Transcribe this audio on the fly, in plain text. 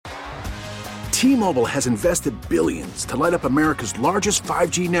T-Mobile has invested billions to light up America's largest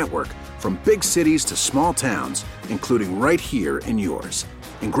 5G network, from big cities to small towns, including right here in yours.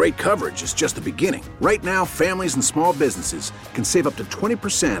 And great coverage is just the beginning. Right now, families and small businesses can save up to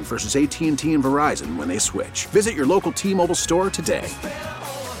 20% versus AT&T and Verizon when they switch. Visit your local T-Mobile store today.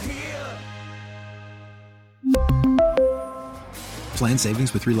 Plan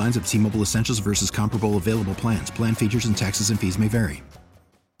savings with 3 lines of T-Mobile Essentials versus comparable available plans. Plan features and taxes and fees may vary.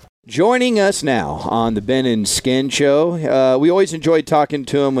 Joining us now on the Ben and Skin Show. We always enjoyed talking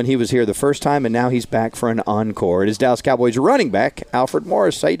to him when he was here the first time, and now he's back for an encore. It is Dallas Cowboys running back, Alfred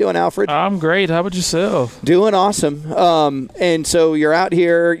Morris. How you doing, Alfred? I'm great. How about yourself? Doing awesome. And so you're out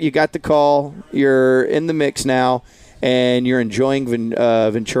here. You got the call. You're in the mix now, and you're enjoying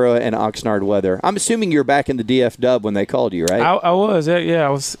Ventura and Oxnard weather. I'm assuming you're back in the DF Dub when they called you, right? I was. Yeah, I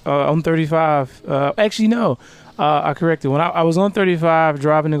was on 35. Actually, no. I corrected. When I was on 35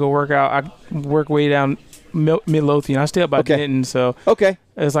 driving to go work out, I work way down Midlothian. I stay up by Denton, so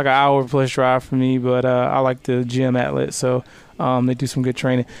it's like an hour plus drive for me, but I like the gym outlet, so they do some good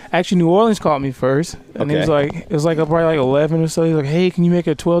training. Actually, New Orleans called me first, and it was like probably like 11 or so. He's like, hey, can you make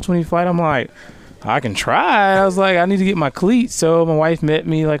a 12:20 flight? I'm like, I can try. I was like, I need to get my cleats. So my wife met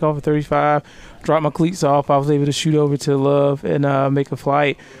me like off of 35, dropped my cleats off. I was able to shoot over to Love and make a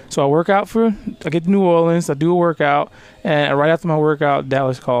flight. So I get to New Orleans, I do a workout, and right after my workout,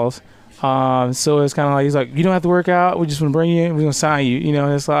 Dallas calls. So it's kind of like, he's like, you don't have to work out. We just want to bring you in. We're going to sign you. You know,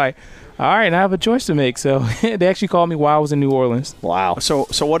 and it's like, all right, and I have a choice to make. So they actually called me while I was in New Orleans. Wow. So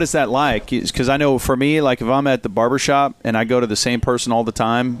what is that like? Because I know for me, like if I'm at the barbershop and I go to the same person all the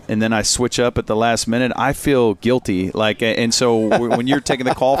time and then I switch up at the last minute, I feel guilty. Like, and so when you're taking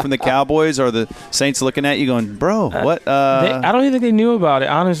the call from the Cowboys, or the Saints looking at you going, bro, what? I don't even think they knew about it,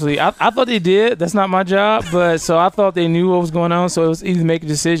 honestly. I thought they did. That's not my job. But so I thought they knew what was going on. So it was either make a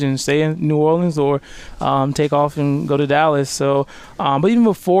decision, stay in New Orleans or take off and go to Dallas. So, but even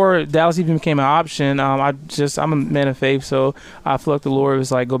before Dallas even became an option, I'm a man of faith, so I feel like the Lord was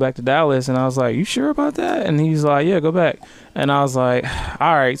like, go back to Dallas, and I was like, you sure about that? And he's like, yeah, go back. And I was like,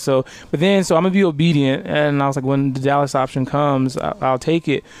 all right. So I'm gonna be obedient, and I was like, when the Dallas option comes, I'll take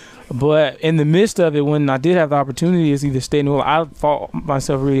it. But in the midst of it, when I did have the opportunity to either stay in New Orleans, I fought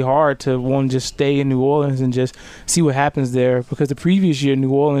myself really hard to want to just stay in New Orleans and just see what happens there. Because the previous year,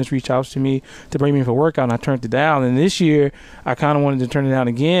 New Orleans reached out to me to bring me in for a workout, and I turned it down. And this year, I kind of wanted to turn it down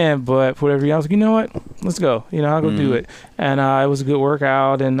again, but for whatever reason, I was like, you know what? Let's go. I'll go do it. And it was a good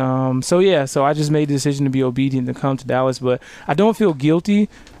workout. And so I just made the decision to be obedient to come to Dallas. But I don't feel guilty,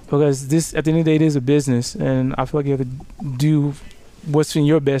 because this, at the end of the day, it is a business, and I feel like you have to do what's in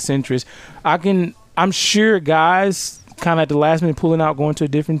your best interest. I'm sure guys kind of at the last minute pulling out, going to a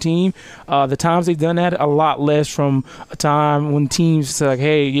different team. The times they've done that, a lot less from a time when teams say like,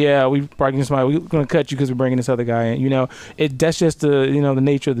 hey, yeah, we're going to cut you because we're bringing this other guy in. That's just the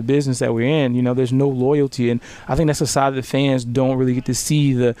nature of the business that we're in. There's no loyalty, and I think that's a side that the fans don't really get to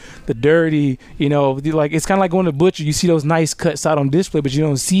see, the dirty. Like it's kind of like going to butcher. You see those nice cuts out on display, but you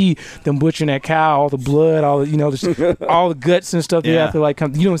don't see them butchering that cow, all the blood, all the all the guts and stuff. They have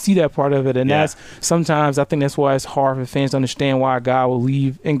to you don't see that part of it, and that's sometimes I think that's why it's hard for fans to understand why a guy will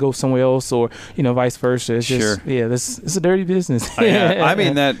leave and go somewhere else, or vice versa. It's just it's a dirty business. I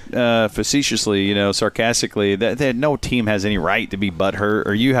mean that facetiously, sarcastically. That no team has any right to be butthurt,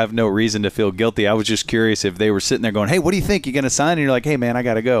 or you have no reason to feel guilty. I was just curious if they were sitting there going, "Hey, what do you think? You going to sign?" And you're like, "Hey, man, I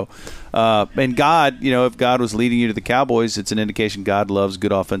got to go." And God, if God was leading you to the Cowboys, it's an indication God loves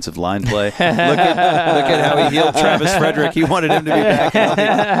good offensive line play. Look at how he healed Travis Frederick. He wanted him to be back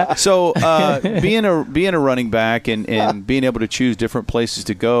healthy. So being a running back and being able to choose different places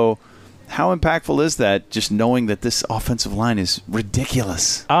to go, how impactful is that? Just knowing that this offensive line is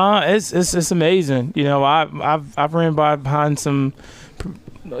ridiculous. It's amazing. I've ran behind some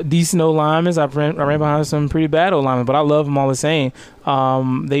decent O linemen. I ran behind some pretty bad O linemen, but I love them all the same.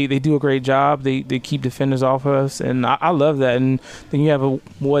 They do a great job. They keep defenders off us, and I love that. And then you have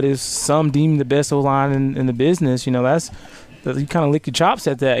what is some deemed the best O line in the business. You kind of lick your chops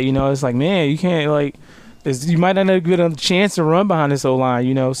at that. It's like, man, you can't you might not get a chance to run behind this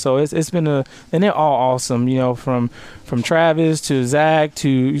O-line, So it's been and they're all awesome, from Travis to Zach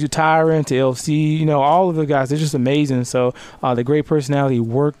to Tyron to LC, all of the guys, they're just amazing. So the great personality,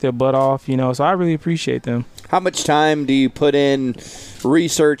 work their butt off, so I really appreciate them. How much time do you put in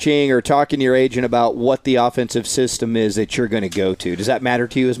researching or talking to your agent about what the offensive system is that you're going to go to? Does that matter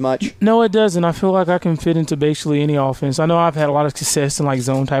to you as much? No, it doesn't. I feel like I can fit into basically any offense. I know I've had a lot of success in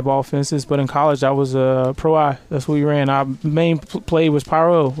zone-type offenses, but in college I was a pro-I. That's what we ran. Our main play was Power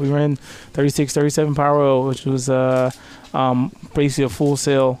O. We ran 36, 37 Power O, which was basically a full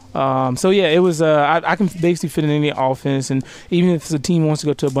sale. So yeah, it was. I can basically fit in any offense, and even if the team wants to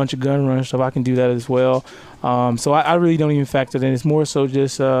go to a bunch of gun run stuff, I can do that as well. So I really don't even factor that in. It's more so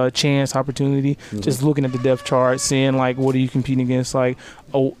just chance, opportunity, just looking at the depth chart, seeing like what are you competing against, like,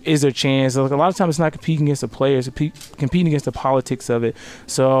 oh, is there a chance? Like, a lot of times it's not competing against the players, it's competing against the politics of it.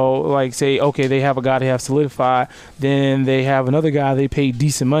 So like say, okay, they have a guy they have solidified, then they have another guy they pay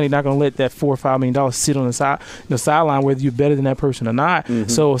decent money, not going to let that $4 or $5 million sit on the sideline whether you're better than that person or not.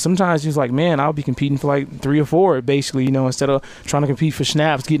 So sometimes you're like, man, I'll be competing for like 3 or 4 basically, instead of trying to compete for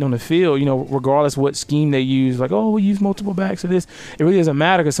snaps, getting on the field, regardless what scheme they use, like, oh, we use multiple backs for this. It really doesn't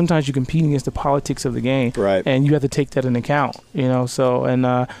matter because sometimes you're competing against the politics of the game, right? And you have to take that into account, So, and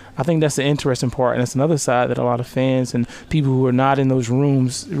I think that's the interesting part, and that's another side that a lot of fans and people who are not in those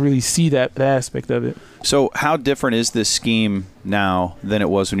rooms really see that aspect of it. So, how different is this scheme now than it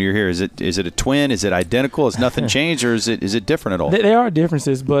was when you were here? Is it a twin? Is it identical? Has nothing changed, or is it different at all? There are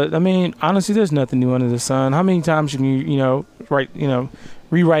differences, but I mean, honestly, there's nothing new under the sun. How many times can you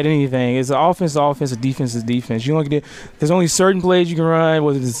rewrite anything? It's an offense, a defense is defense. You only there's only certain plays you can run,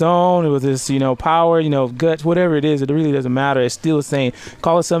 whether it's zone, whether it's power, guts, whatever it is. It really doesn't matter. It's still the same.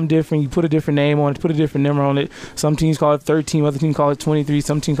 Call it something different. You put a different name on it, put a different number on it. Some teams call it 13, other teams call it 23,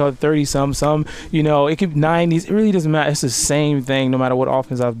 some teams call it 30. Some it could be 90s. It really doesn't matter. It's the same thing no matter what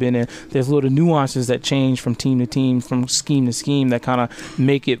offense I've been in. There's little nuances that change from team to team, from scheme to scheme, that kind of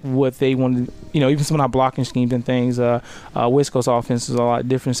make it what they want to. Even some of our blocking schemes and things. West Coast offense is a lot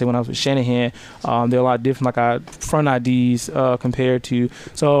different. Say when I was with Shanahan, they're a lot different. Like our front IDs compared to.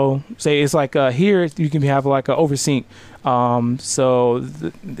 So say it's like here you can have like an oversync.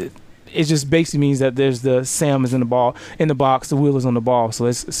 It just basically means that there's the Sam is in the box, the wheel is on the ball. So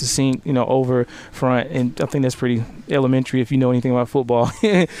it's a sync, over front, and I think that's pretty elementary if you know anything about football.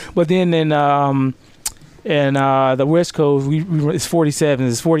 But then the West Coast, it's 47s,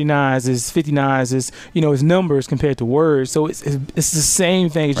 it's 49s, it's 59s, it's it's numbers compared to words. So it's the same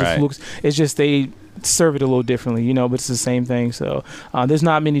thing. It just looks. It's just they serve it a little differently, but it's the same thing. So there's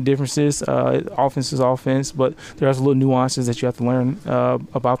not many differences. Offense is offense, but there's little nuances that you have to learn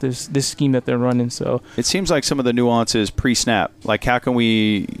about this scheme that they're running. So it seems like some of the nuances pre-snap, like how can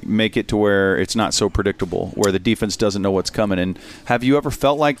we make it to where it's not so predictable, where the defense doesn't know what's coming? And have you ever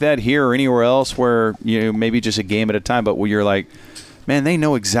felt like that here or anywhere else where maybe just a game at a time, but where you're like, man, they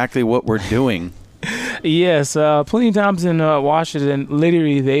know exactly what we're doing? Yes, plenty of times in Washington,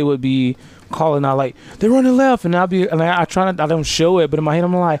 literally they would be calling out like they're running left, and I don't show it, but in my head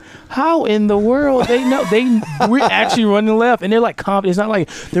I'm like, how in the world they know we're actually running left, and they're like confident. It's not like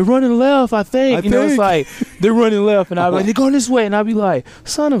they're running left. I think it's like they're running left, and I'm like they're going this way, and I'll be like,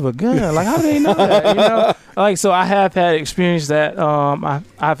 son of a gun, like how do they know that? Like so I have had experience that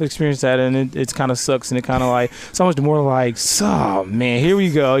I've experienced that, and it's kind of sucks, and it kind of like so much more like, oh man, here we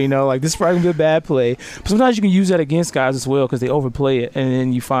go, like this is probably gonna be a bad play. But sometimes you can use that against guys as well because they overplay it, and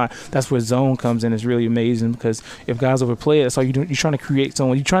then you find that's where zone comes in. Is really amazing because if guys overplay it, that's all you're doing. You're trying to create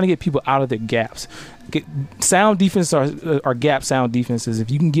someone. You're trying to get people out of their gaps. Sound defense are gap sound defenses. If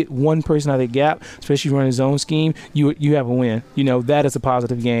you can get one person out of the gap, especially running zone scheme, you have a win. That is a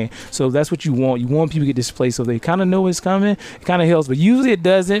positive game. So that's what you want. You want people to get displaced so they kind of know what's coming. It kind of helps, but usually it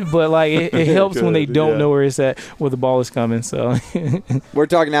doesn't. But like it helps when they don't know where it's at, where the ball is coming. So we're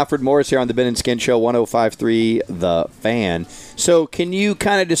talking Alfred Morris here on the Ben and Skin Show, 105.3 The Fan. So can you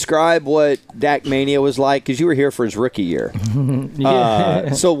kind of describe what Dak Mania was like? Because you were here for his rookie year.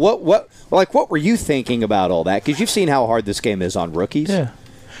 Yeah. So what were you thinking about all that? Because you've seen how hard this game is on rookies. Yeah.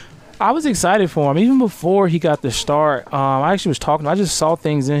 I was excited for him. Even before he got the start, I just saw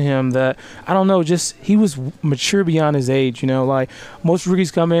things in him that, I don't know, just he was mature beyond his age, like most rookies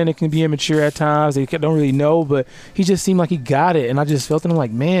come in, it can be immature at times. They don't really know, but he just seemed like he got it. And I just felt in him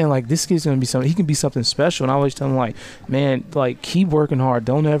like, man, like this kid's going to be something. He can be something special. And I always tell him like, man, like keep working hard.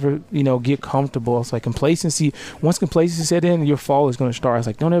 Don't ever, get comfortable. It's like complacency. Once complacency set in, your fall is going to start. It's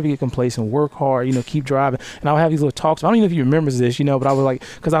like, don't ever get complacent. Work hard, keep driving. And I'll have these little talks. I don't even know if he remembers this, but I was like,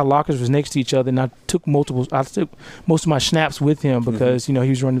 because our lockers was next to each other, and I took most of my snaps with him because he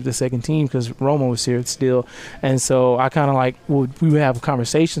was running the second team because Romo was here still, and so I kind of like we would have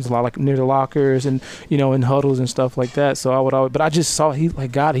conversations a lot like near the lockers and in huddles and stuff like that. So I would always, but I just saw he's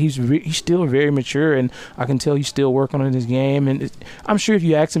still very mature, and I can tell he's still working on his game, and I'm sure if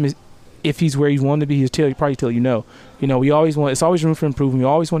you ask him if he's where he wanted to be, he'll probably tell you. We always it's always room for improvement. We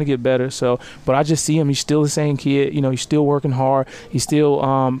always want to get better. So, but I just see him. He's still the same kid. He's still working hard. He's still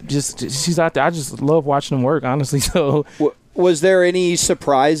he's out there. I just love watching him work, honestly. So, Was there any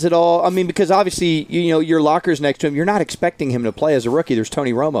surprise at all? I mean, because obviously, your locker's next to him. You're not expecting him to play as a rookie. There's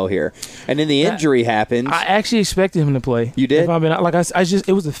Tony Romo here. And then the injury happens. I actually expected him to play. You did?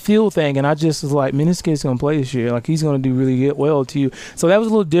 It was a feel thing, and I just was like, man, this kid's going to play this year. Like, he's going to do really well, too. So that was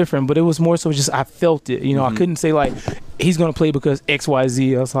a little different, but it was more so just I felt it. I couldn't say, like, he's going to play because X, Y,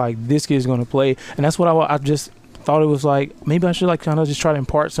 Z. I was like, this kid's going to play. And that's what I just thought it was like, maybe I should like kind of just try to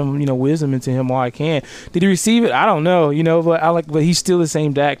impart some, wisdom into him while I can. Did he receive it? I don't know, but he's still the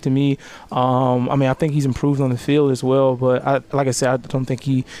same Dak to me. I think he's improved on the field as well, but like I said, I don't think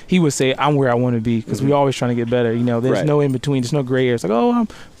he would say I'm where I want to be, because we're always trying to get better. There's no in between. There's no gray area. It's like, oh,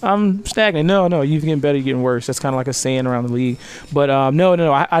 I'm stagnant. No, you're getting better, you're getting worse. That's kind of like a saying around the league. But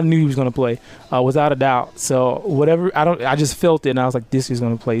no, I knew he was going to play without a doubt. So whatever, I just felt it, and I was like, this is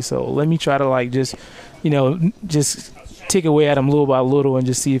going to play. So let me try to like just tick away at him little by little and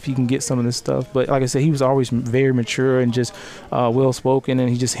just see if he can get some of this stuff. But like I said, he was always very mature and just well-spoken, and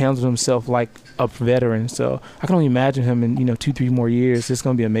he just handled himself like a veteran. So I can only imagine him in 2-3 more years. It's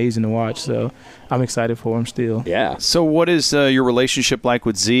going to be amazing to watch. So I'm excited for him still. Yeah. So what is your relationship like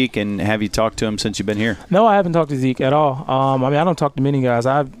with Zeke, and have you talked to him since you've been here? No, I haven't talked to Zeke at all. I don't talk to many guys.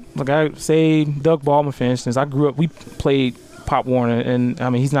 I say Doug Baldwin, for instance. I grew up, we played Pop Warner,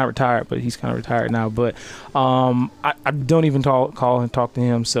 and he's not retired, but he's kind of retired now. But I don't even call and talk to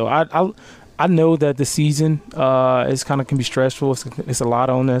him. So I know that the season is kind of can be stressful. It's a lot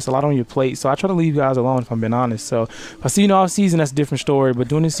on this, a lot on your plate. So I try to leave guys alone, if I'm being honest. So if I see off season, that's a different story. But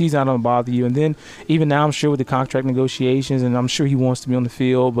during the season, I don't bother you. And then even now, I'm sure with the contract negotiations, and I'm sure he wants to be on the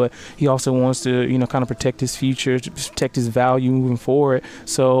field, but he also wants to kind of protect his future, protect his value moving forward.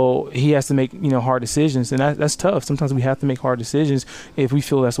 So he has to make hard decisions, and that's tough. Sometimes we have to make hard decisions if we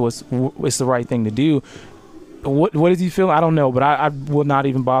feel that's what's the right thing to do. What does he feel? I don't know, but I will not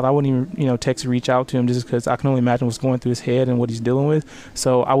even bother. I wouldn't even text or reach out to him, just because I can only imagine what's going through his head and what he's dealing with.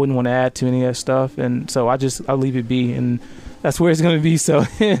 So I wouldn't want to add to any of that stuff, and so I'll leave it be, and that's where it's going to be. So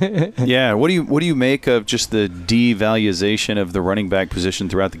yeah, what do you make of just the devaluation of the running back position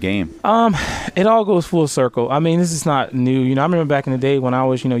throughout the game? It all goes full circle. This is not new. I remember back in the day when I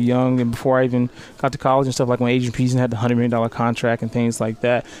was young, and before I even got to college and stuff, like when Adrian Peterson had the $100 million contract and things like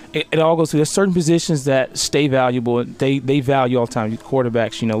that. It all goes through. There's certain positions that stay valuable. They value all the time.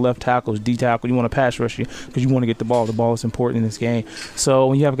 Quarterbacks, left tackles, D tackle. You want to pass rush because you want to get the ball. The ball is important in this game. So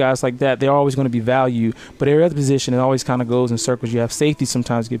when you have guys like that, they're always going to be valued. But every other position, it always kind of goes in circles. You have safety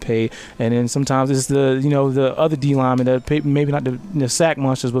sometimes get paid, and then sometimes it's the other D linemen that pay, maybe not the sack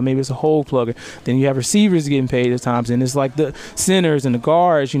monsters, but maybe it's a hole plugger. Then you have receivers getting paid at times, and it's like the centers and the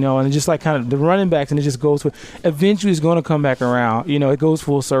guards, and it's just like kind of the running backs, and it just goes with. Eventually, it's going to come back around. It goes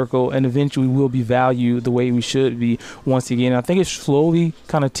full circle, and eventually we'll be valued the way we should be once again. I think it's slowly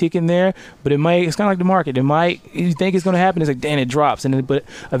kind of ticking there, but it's kind of like the market. You think it's going to happen, it's like, damn, it drops, but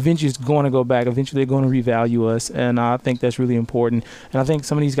eventually it's going to go back. Eventually they're going to revalue us, and I think that's really important. And I think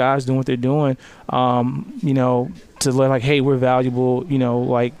some of these guys doing what they're doing, to like, hey, we're valuable,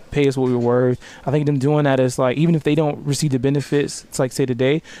 like pay us what we're worth. I think them doing that is like, even if they don't receive the benefits, it's like say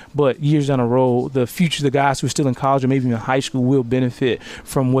today, but years down the road, the future, the guys who are still in college or maybe even high school will benefit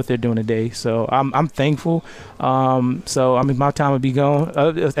from what they're doing today. So I'm thankful. My time would be gone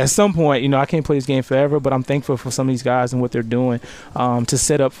at some point. I can't play this game forever, but I'm thankful for some of these guys and what they're doing to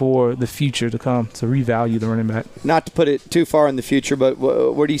set up for the future to come, to revalue the running back. Not to put it too far in the future, but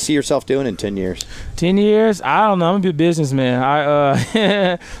where do you see yourself doing in 10 years? 10 years? I don't know. I'm a businessman.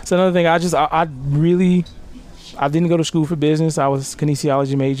 It's another thing. I didn't go to school for business. I was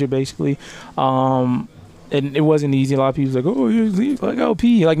kinesiology major basically. And it wasn't easy. A lot of people like, oh, you're like OP.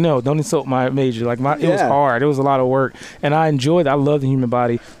 Like, no, don't insult my major. Like, it was hard. It was a lot of work. And I enjoyed it. I love the human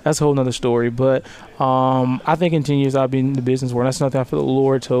body. That's a whole nother story. But I think in 10 years I'll be in the business world. That's nothing I feel the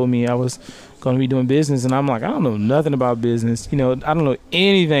Lord told me I was going to be doing business. And I'm like, I don't know nothing about business. I don't know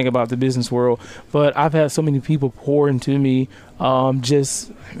anything about the business world. But I've had so many people pour into me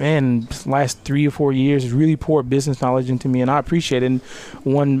last 3 or 4 years really poured business knowledge into me, and I appreciate it. And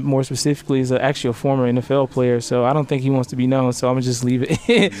one more specifically is actually a former NFL player, so I don't think he wants to be known, so I'm going to just leave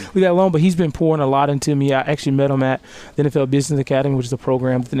that alone. But he's been pouring a lot into me. I actually met him at the NFL Business Academy, which is a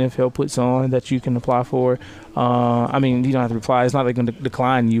program that the NFL puts on that you can apply for. You don't have to reply. It's not like going to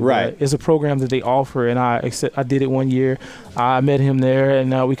decline you. Right. But it's a program that they offer, and I did it 1 year. I met him there,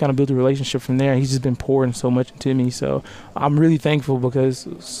 and we kind of built a relationship from there. He's just been pouring so much into me, so I'm really thankful because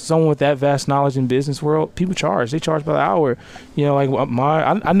someone with that vast knowledge in business world, people charge. They charge by the hour.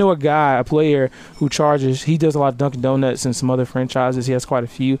 I know a player who charges. He does a lot of Dunkin' Donuts and some other franchises. He has quite a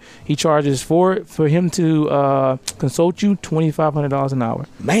few. He charges for him to consult you $2,500 an hour.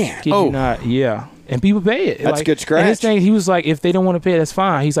 Man. Kid you not. Yeah. and people pay it. That's like, good scratch. And his thing, he was like, if they don't want to pay it, that's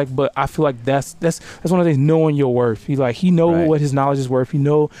fine. He's like, but I feel like that's one of the things, knowing your worth. He's like, he know what his knowledge is worth. He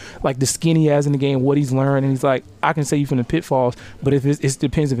know like the skin he has in the game, what he's learned, and he's like, I can save you from the pitfalls, but if it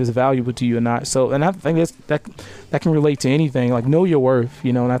depends if it's valuable to you or not. So, and I think that can relate to anything. Like, know your worth,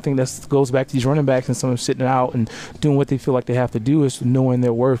 you know. And I think that goes back to these running backs and some of them sitting out and doing what they feel like they have to do, is knowing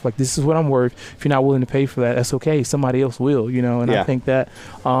their worth. Like, this is what I'm worth. If you're not willing to pay for that, that's okay. Somebody else will, you know. And I think that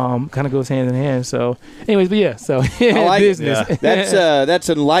kind of goes hand in hand. So, anyways, but yeah. So I like business. Yeah. That's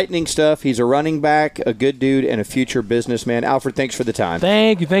enlightening stuff. He's a running back, a good dude, and a future businessman. Alfred, thanks for the time.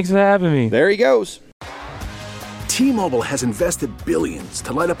 Thank you. Thanks for having me. There he goes. T-Mobile has invested billions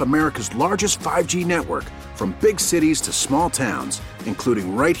to light up America's largest 5G network, from big cities to small towns,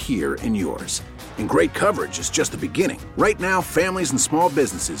 including right here in yours. And great coverage is just the beginning. Right now, families and small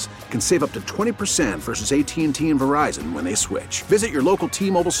businesses can save up to 20% versus AT&T and Verizon when they switch. Visit your local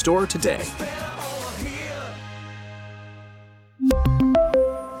T-Mobile store today.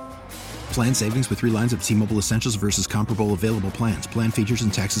 Plan savings with 3 lines of T-Mobile Essentials versus comparable available plans. Plan features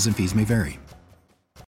and taxes and fees may vary.